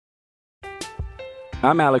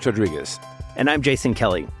I'm Alex Rodriguez. And I'm Jason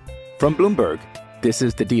Kelly. From Bloomberg, this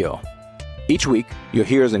is The Deal. Each week, you'll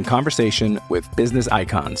hear us in conversation with business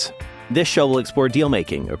icons. This show will explore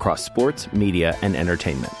deal-making across sports, media, and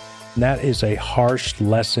entertainment. That is a harsh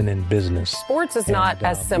lesson in business. Sports is not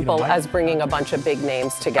as simple as bringing a bunch of big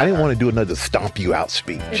names together. I didn't want to do another stomp you out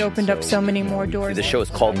speech. It opened up so many more doors. The show is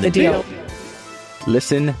called The Deal.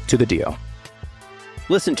 Listen to The Deal.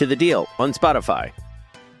 Listen to The Deal on Spotify.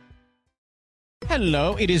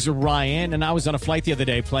 Hello, it is Ryan, and I was on a flight the other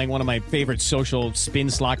day playing one of my favorite social spin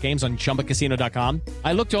slot games on ChumbaCasino.com.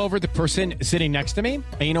 I looked over at the person sitting next to me,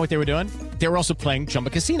 and you know what they were doing? They were also playing Chumba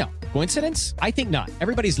Casino. Coincidence? I think not.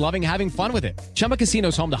 Everybody's loving having fun with it. Chumba Casino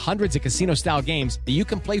is home to hundreds of casino-style games that you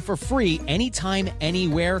can play for free anytime,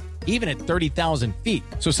 anywhere, even at 30,000 feet.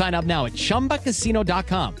 So sign up now at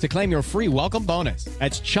ChumbaCasino.com to claim your free welcome bonus.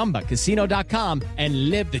 That's ChumbaCasino.com and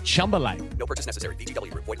live the Chumba life. No purchase necessary.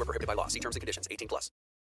 VGW. Void where prohibited by law. See terms and conditions. 18+.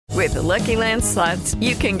 With the Lucky Land Slots,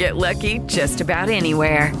 you can get lucky just about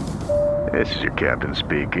anywhere. This is your captain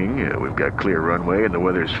speaking. We've got clear runway and the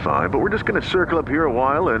weather's fine, but we're just going to circle up here a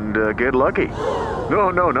while and get lucky.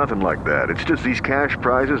 No, nothing like that. It's just these cash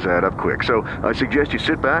prizes add up quick. So I suggest you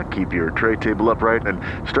sit back, keep your tray table upright, and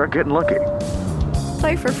start getting lucky.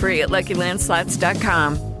 Play for free at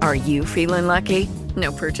LuckyLandSlots.com. Are you feeling lucky?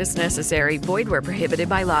 No purchase necessary. Void where prohibited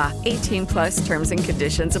by law. 18+ terms and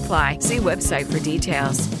conditions apply. See website for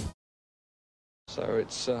details. So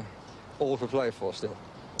it's all for play for still.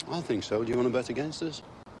 I think so. Do you want to bet against us?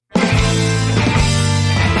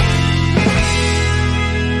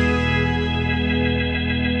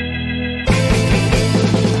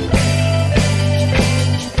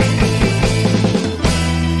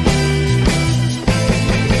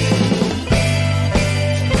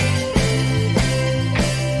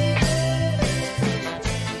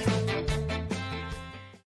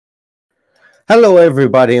 Hello,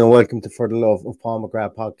 everybody, and welcome to For the Love of Paul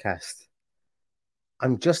McGrath podcast.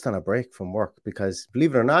 I'm just on a break from work because,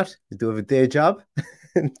 believe it or not, I do have a day job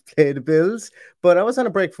and pay the bills. But I was on a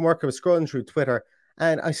break from work. I was scrolling through Twitter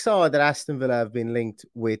and I saw that Aston Villa have been linked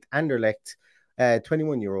with Anderlecht,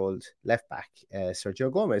 21-year-old left back Sergio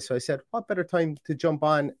Gomez. So I said, what better time to jump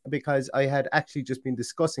on, because I had actually just been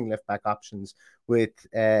discussing left back options with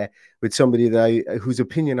somebody that whose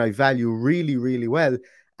opinion I value really, really well.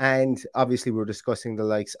 And obviously, we were discussing the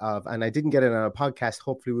likes of, and I didn't get it on a podcast.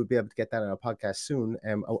 Hopefully, we'll be able to get that on a podcast soon.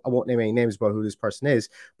 I won't name any names about who this person is,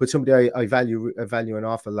 but somebody I value an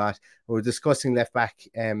awful lot. We were discussing left back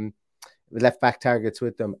targets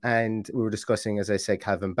with them, and we were discussing, as I said,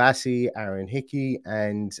 Calvin Bassey, Aaron Hickey,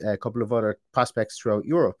 and a couple of other prospects throughout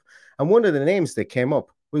Europe. And one of the names that came up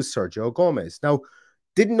was Sergio Gomez. Now,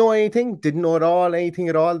 didn't know anything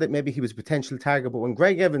at all that maybe he was a potential target. But when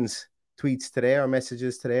Greg Evans tweets today or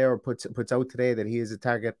messages today or puts out today that he is a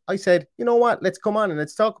target, I said, you know what, let's come on and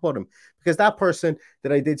let's talk about him, because that person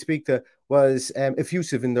that I did speak to was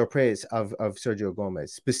effusive in their praise of Sergio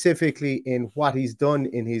Gomez, specifically in what he's done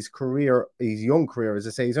in his career, his young career. As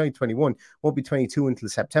I say, he's only 21, won't be 22 until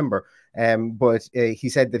September. But he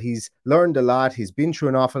said that he's learned a lot. He's been through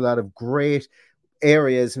an awful lot of great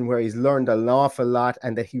areas and where he's learned an awful lot,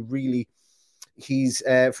 and that he's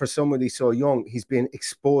for somebody so young, he's been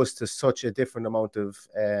exposed to such a different amount of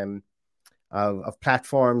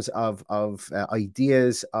platforms, of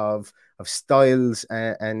ideas, of styles,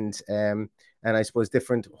 and I suppose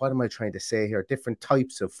different. What am I trying to say here? Different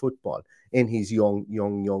types of football in his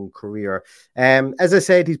young career. As I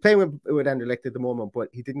said, he's playing with Anderlecht at the moment, but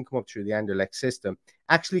he didn't come up through the Anderlecht system.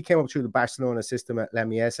 Actually came up through the Barcelona system at La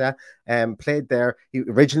Miesa, played there. He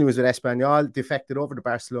originally was with Espanyol, defected over to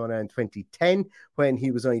Barcelona in 2010 when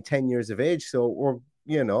he was only 10 years of age. So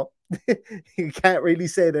you can't really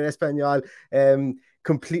say that Espanyol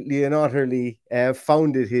completely and utterly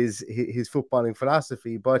founded his footballing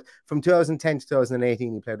philosophy. But from 2010 to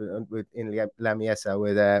 2018, he played in La Miesa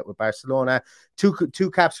with Barcelona.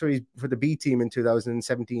 Two caps for the B team in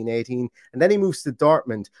 2017-18, and then he moves to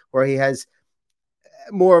Dortmund, where he has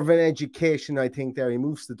more of an education, I think. There, he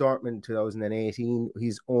moves to Dortmund in 2018.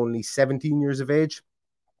 He's only 17 years of age.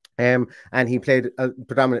 And he played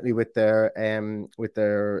predominantly with their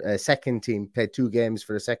second team, played 2 games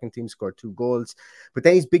for the second team, scored 2 goals. But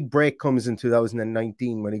then his big break comes in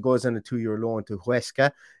 2019 when he goes on a 2-year loan to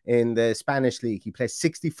Huesca in the Spanish league. He plays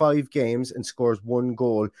 65 games and scores 1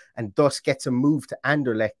 goal, and thus gets a move to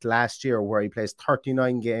Anderlecht last year, where he plays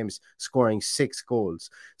 39 games, scoring 6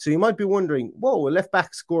 goals. So you might be wondering, whoa, a left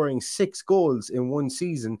back scoring 6 goals in 1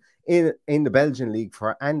 season in the Belgian league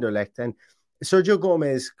for Anderlecht. And Sergio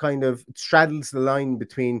Gomez kind of straddles the line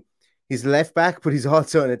between, He's a left back, but he's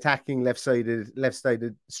also an attacking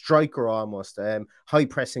left-sided striker almost, high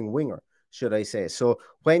pressing winger, should I say. So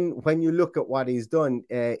when you look at what he's done,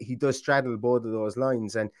 he does straddle both of those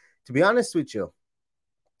lines. And to be honest with you,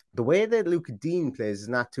 the way that Luca Dean plays is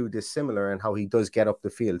not too dissimilar in how he does get up the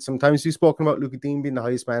field. Sometimes we've spoken about Luca Dean being the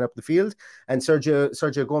highest man up the field, and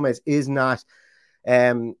Sergio Gomez is not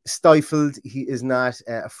stifled. He is not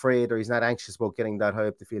afraid, or he's not anxious about getting that high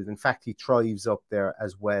up the field. In fact, he thrives up there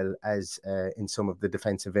as well as in some of the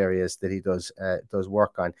defensive areas that he does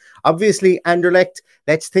work on. Obviously, Anderlecht,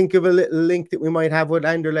 let's think of a little link that we might have with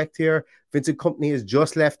Anderlecht here. Vincent Kompany has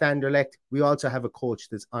just left Anderlecht. We also have a coach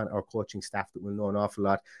that's on our coaching staff that will know an awful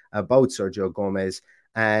lot about Sergio Gomez.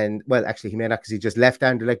 And, well, actually, he may not, because he just left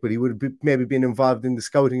Anderlecht, but he would have maybe been involved in the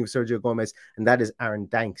scouting of Sergio Gomez, and that is Aaron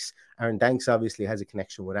Danks. Aaron Danks obviously has a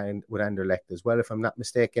connection with Anderlecht as well, if I'm not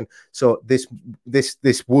mistaken. So there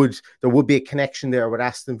would be a connection there with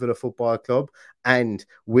Aston Villa Football Club and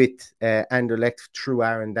with Anderlecht through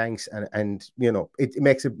Aaron Danks, and you know, it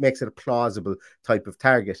makes it a plausible type of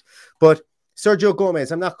target. But Sergio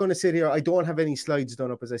Gomez, I'm not going to sit here. I don't have any slides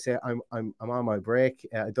done up, as I say. I'm on my break.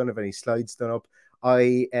 I don't have any slides done up.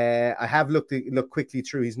 I have looked quickly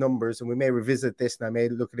through his numbers, and we may revisit this, and I may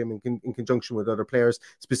look at him in conjunction with other players,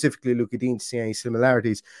 specifically Luca Dean, to see any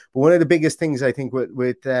similarities. But one of the biggest things I think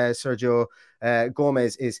with Sergio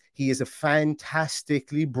Gomez is he is a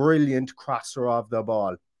fantastically brilliant crosser of the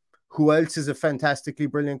ball. Who else is a fantastically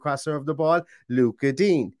brilliant crosser of the ball? Luca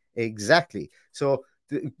Dean. Exactly. So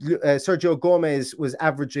Sergio Gomez was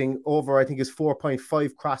averaging over, I think, it's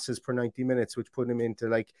 4.5 crosses per 90 minutes, which put him into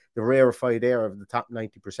like the rarefied air of the top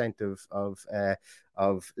 90%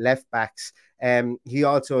 of left backs. He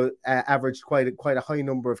also averaged quite a high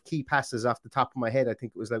number of key passes off the top of my head. I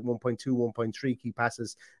think it was like 1.2, 1.3 key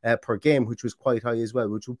passes per game, which was quite high as well,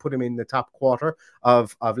 which would put him in the top quarter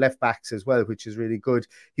of left backs as well, which is really good.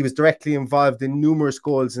 He was directly involved in numerous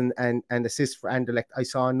goals and assists for Anderlecht. I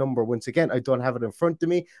saw a number, once again, I don't have it in front of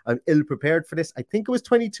me. I'm ill prepared for this. I think it was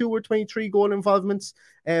 22 or 23 goal involvements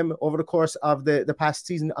over the course of the past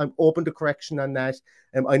season. I'm open to correction on that.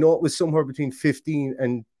 I know it was somewhere between 15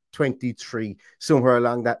 and 23, somewhere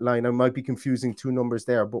along that line. I might be confusing two numbers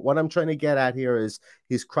there, but what I'm trying to get at here is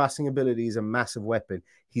his crossing ability is a massive weapon.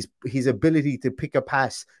 His ability to pick a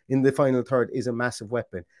pass in the final third is a massive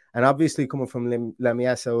weapon. And obviously coming from La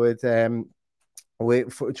Masia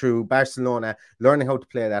through Barcelona, learning how to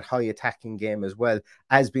play that high attacking game as well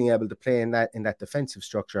as being able to play in that defensive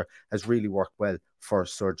structure has really worked well for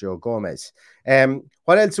Sergio Gomez.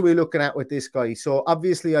 What else are we looking at with this guy? So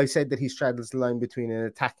obviously I said that he straddles the line between an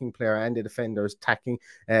attacking player and a defender's attacking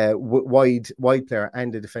wide player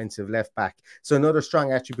and a defensive left back. So another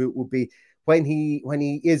strong attribute would be when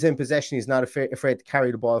he is in possession, he's not afraid to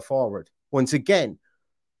carry the ball forward. Once again,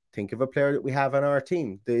 think of a player that we have on our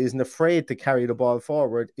team that isn't afraid to carry the ball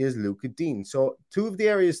forward is Luca Dean. So two of the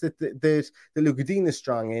areas that Luca Dean is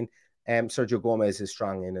strong in, Sergio Gomez is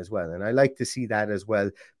strong in as well. And I like to see that as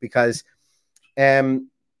well because... I'm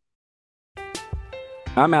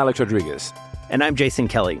Alex Rodriguez. And I'm Jason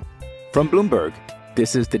Kelly. From Bloomberg,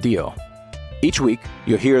 this is The Deal. Each week,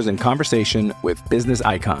 you'll hear us in conversation with business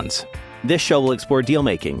icons. This show will explore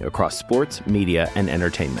deal-making across sports, media, and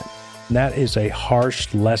entertainment. That is a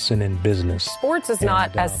harsh lesson in business. Sports is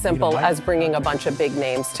not as simple as bringing a bunch of big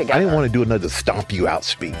names together. I didn't want to do another stomp you out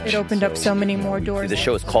speech. It opened up so many more doors. The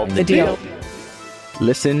show is called The Deal.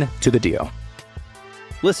 Listen to The Deal.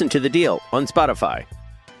 Listen to The Deal on Spotify.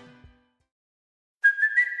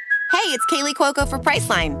 Hey, it's Kaylee Cuoco for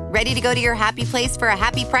Priceline. Ready to go to your happy place for a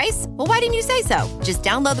happy price? Well, why didn't you say so? Just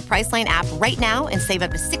download the Priceline app right now and save up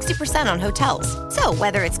to 60% on hotels. So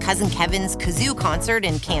whether it's Cousin Kevin's Kazoo Concert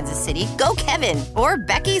in Kansas City, go Kevin, or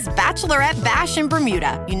Becky's Bachelorette Bash in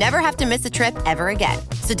Bermuda, you never have to miss a trip ever again.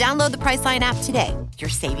 So download the Priceline app today. Your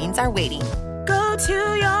savings are waiting. Go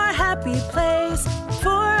to your happy place for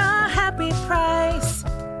a happy price.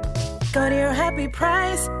 Go to your happy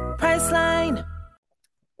price, Priceline.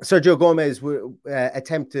 Sergio Gomez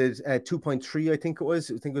attempted 2.3, I think it was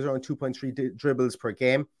around 2.3 dribbles per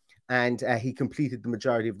game, and he completed the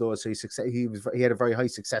majority of those. So he had a very high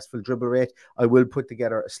successful dribble rate. I will put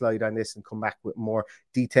together a slide on this and come back with more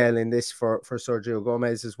detail in this for Sergio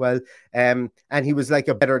Gomez as well. And he was like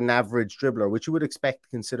a better than average dribbler, which you would expect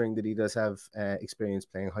considering that he does have experience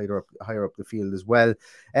playing higher up the field as well.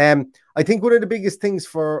 I think one of the biggest things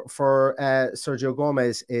for Sergio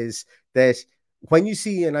Gomez is that when you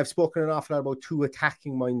see, and I've spoken an awful lot about two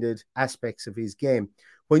attacking-minded aspects of his game,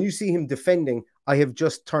 when you see him defending, I have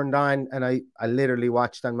just turned on and I literally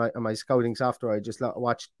watched on my scouting software. I just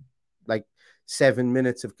watched like 7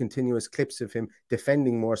 minutes of continuous clips of him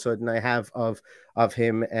defending more so than I have of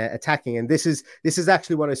him attacking. And this is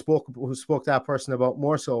actually what I spoke to that person about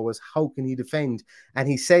more so, was how can he defend? And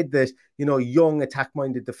he said that, you know, young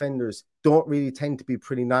attack-minded defenders don't really tend to be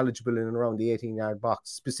pretty knowledgeable in and around the 18-yard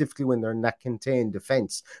box, specifically when they're in that contained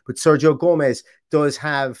defense. But Sergio Gomez does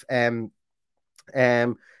have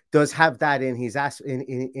that in his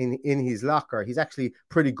in his locker. He's actually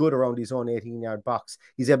pretty good around his own 18-yard box.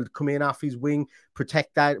 He's able to come in off his wing,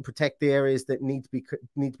 protect the areas that need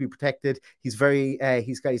to be protected. He's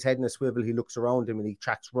he's got his head in a swivel. He looks around him and he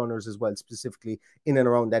tracks runners as well, specifically in and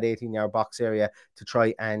around that 18-yard box area to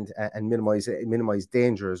try and minimize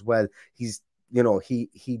danger as well. He's, you know, he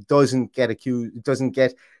doesn't get accused, doesn't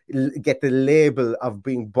get the label of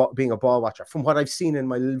being a ball watcher. From what I've seen in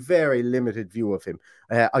my very limited view of him,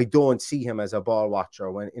 I don't see him as a ball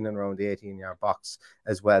watcher when in and around the 18-yard box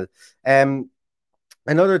as well.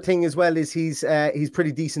 Another thing as well is he's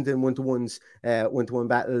pretty decent in one-to-one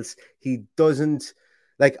battles. He doesn't,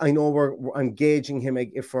 like, I know I'm gauging him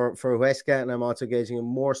for Huesca, and I'm also gauging him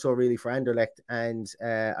more so really for Anderlecht. And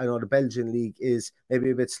I know the Belgian league is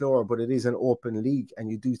maybe a bit slower, but it is an open league,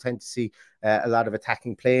 and you do tend to see a lot of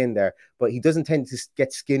attacking play in there. But he doesn't tend to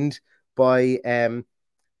get skinned by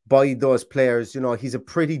those players. You know, he's a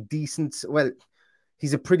pretty decent speed.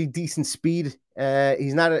 He's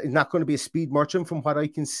not going to be a speed merchant from what I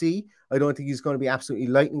can see. I don't think he's going to be absolutely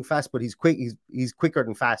lightning fast, but he's quick. He's quicker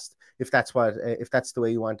than fast, if that's the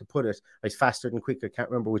way you want to put it. Or he's faster than quick. I can't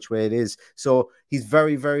remember which way it is. So he's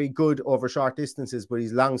very, very good over short distances, but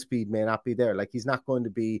his long speed may not be there. Like, he's not going to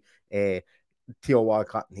be Theo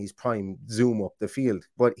Walcott and his prime zoom up the field,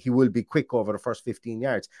 but he will be quick over the first 15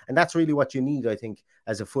 yards. And that's really what you need, I think,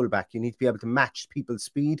 as a fullback. You need to be able to match people's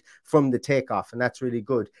speed from the takeoff, and that's really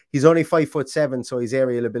good. He's only 5'7", so his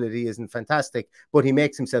aerial ability isn't fantastic, but he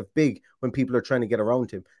makes himself big when people are trying to get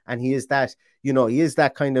around him. And he is that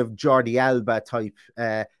kind of Jordi Alba type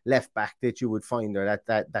left back that you would find, or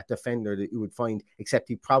that defender that you would find, except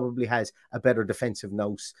he probably has a better defensive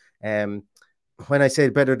nous. When I say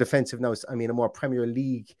better defensive nous, I mean a more Premier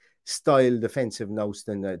League style defensive nous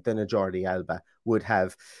than a Jordi Alba would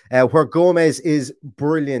have. Where Gomez is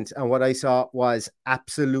brilliant, and what I saw was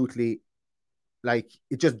absolutely, like,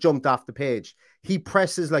 it just jumped off the page. He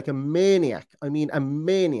presses like a maniac. I mean, a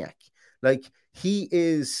maniac. Like,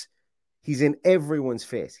 he's in everyone's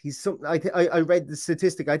face. I read the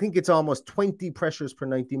statistic. I think it's almost 20 pressures per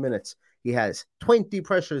 90 minutes. He has 20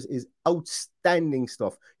 pressures is outstanding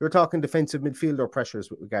stuff. You're talking defensive midfielder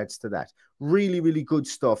pressures with regards to that. Really, really good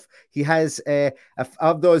stuff. He has,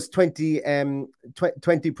 of those 20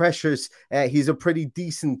 pressures, he's a pretty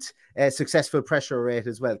decent successful pressure rate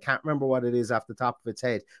as well. Can't remember what it is off the top of its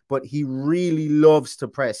head, but he really loves to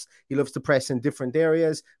press. He loves to press in different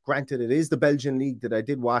areas. Granted, it is the Belgian league that I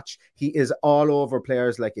did watch. He is all over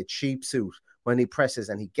players like a cheap suit when he presses,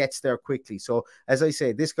 and he gets there quickly. So, as I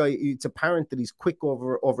say, this guy, it's apparent that he's quick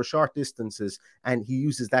over short distances, and he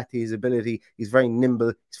uses that to his ability. He's very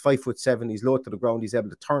nimble. He's 5'7". He's low to the ground. He's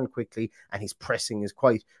able to turn quickly, and his pressing is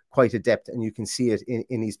quite adept, and you can see it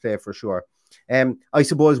in his play for sure. I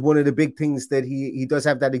suppose one of the big things that he does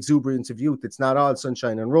have that exuberance of youth. It's not all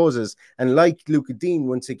sunshine and roses. And like Luca Dean,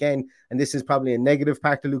 once again, and this is probably a negative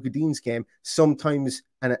part of Luca Dean's game, sometimes,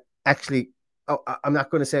 and actually, I'm not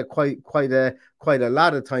going to say quite a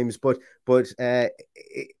lot of times, but I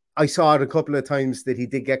saw it a couple of times that he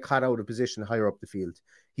did get caught out of position higher up the field.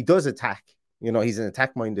 He does attack. You know, he's an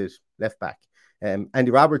attack-minded left back.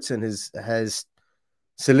 Andy Robertson has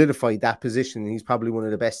solidified that position. He's probably one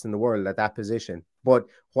of the best in the world at that position. But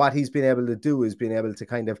what he's been able to do is been able to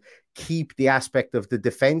kind of keep the aspect of the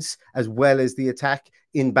defense as well as the attack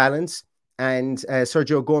in balance. And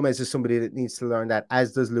Sergio Gomez is somebody that needs to learn that,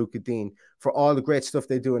 as does Luca Dean. For all the great stuff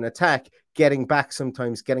they do in attack, getting back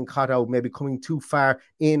sometimes, getting caught out, maybe coming too far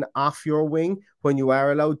in off your wing when you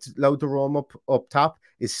are allowed to roam up top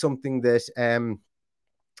is something that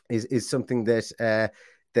is something that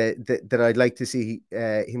that I'd like to see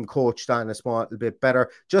him coached on a small little bit better,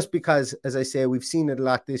 just because, as I say, we've seen it a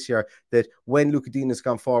lot this year, that when Luca Dean has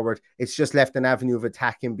gone forward, it's just left an avenue of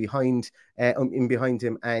attack in behind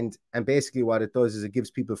him, and basically what it does is it gives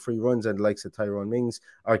people free runs and the likes of Tyrone Mings,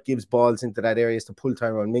 or it gives balls into that area to pull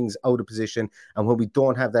Tyrone Mings out of position. And when we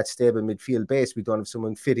don't have that stable midfield base, we don't have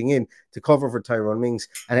someone fitting in to cover for Tyrone Mings,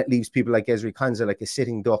 and it leaves people like Ezri Konsa like a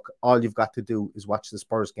sitting duck. All you've got to do is watch the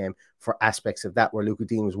Spurs game for aspects of that, where Luca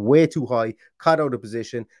Dean was way too high, caught out of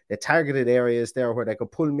position. They targeted areas there where they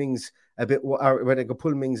could pull Mings a bit, or where they could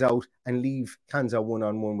pull Mings out and leave Konsa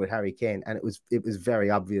one-on-one with Harry Kane, and it was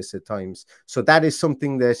very obvious at times. So that is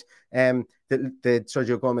something that that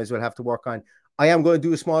Sergio Gomez will have to work on. I am going to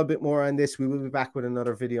do a small bit more on this. We will be back with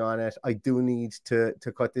another video on it. I do need to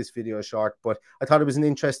cut this video short, but I thought it was an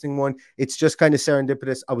interesting one. It's just kind of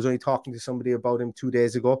serendipitous. I was only talking to somebody about him 2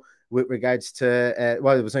 days ago with regards to, I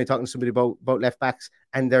was only talking to somebody about left backs,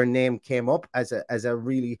 and their name came up as a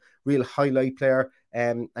really, real highlight player,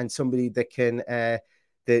 and somebody that can,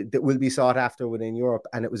 that will be sought after within Europe.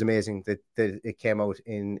 And it was amazing that it came out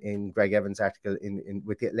in Greg Evans' article in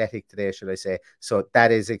with The Athletic today, should I say. So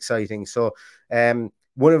that is exciting. So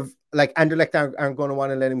one of, like, Anderlecht aren't going to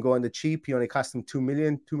want to let him go on the cheap. He only cost them 2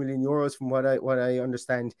 million euros from what I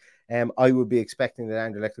understand. I would be expecting that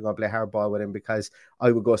Anderlecht are going to play hardball with him, because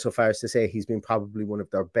I would go so far as to say he's been probably one of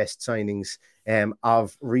their best signings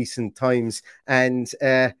of recent times. And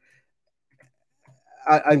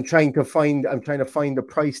I'm trying to find the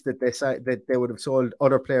price that they would have sold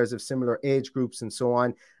other players of similar age groups and so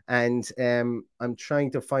on. And I'm trying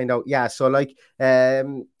to find out. Yeah, so like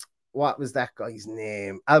what was that guy's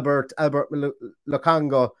name? Albert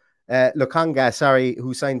Lokanga,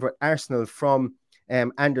 who signed for Arsenal from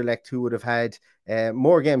Anderlecht, who would have had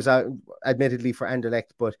more games, admittedly, for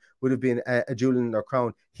Anderlecht, but would have been a jewel in their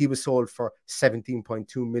crown. He was sold for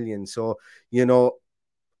 17.2 million. So, you know,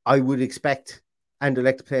 I would expect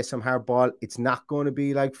Anderlecht to play some hard ball. It's not going to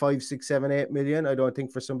be like 5, 6, 7, 8 million. I don't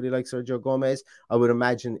think for somebody like Sergio Gomez. I would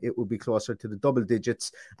imagine it would be closer to the double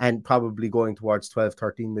digits and probably going towards 12,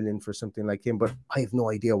 13 million for something like him. But I have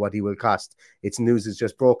no idea what he will cost. Its news is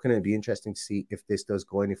just broken. It'd be interesting to see if this does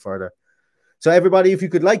go any further. So everybody, if you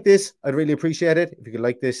could like this, I'd really appreciate it. If you could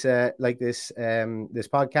like this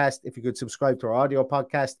podcast, if you could subscribe to our audio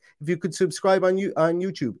podcast, if you could subscribe on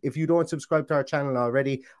YouTube. If you don't subscribe to our channel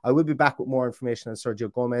already, I will be back with more information on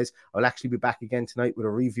Sergio Gomez. I'll actually be back again tonight with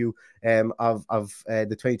a review of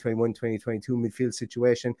the 2021-2022 midfield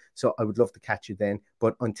situation. So I would love to catch you then.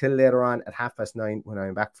 But until later on at 9:30, when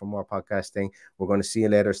I'm back for more podcasting, we're going to see you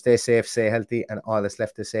later. Stay safe, stay healthy, and all that's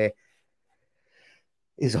left to say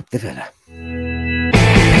is up the villa.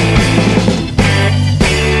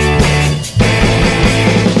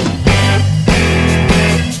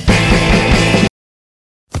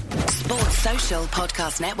 Sports Social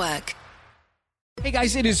Podcast Network. Hey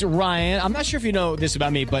guys, it is Ryan. I'm not sure if you know this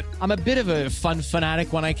about me, but I'm a bit of a fun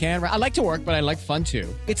fanatic when I can. I like to work, but I like fun too.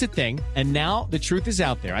 It's a thing. And now the truth is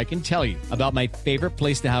out there. I can tell you about my favorite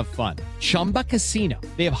place to have fun. Chumba Casino.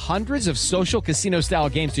 They have hundreds of social casino style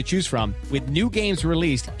games to choose from, with new games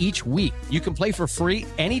released each week. You can play for free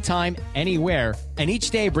anytime, anywhere. And each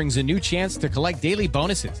day brings a new chance to collect daily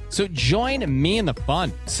bonuses. So join me in the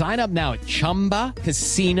fun. Sign up now at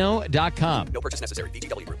ChumbaCasino.com. No purchase necessary.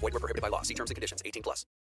 VGW. Void where prohibited by law. See terms and conditions. 18+.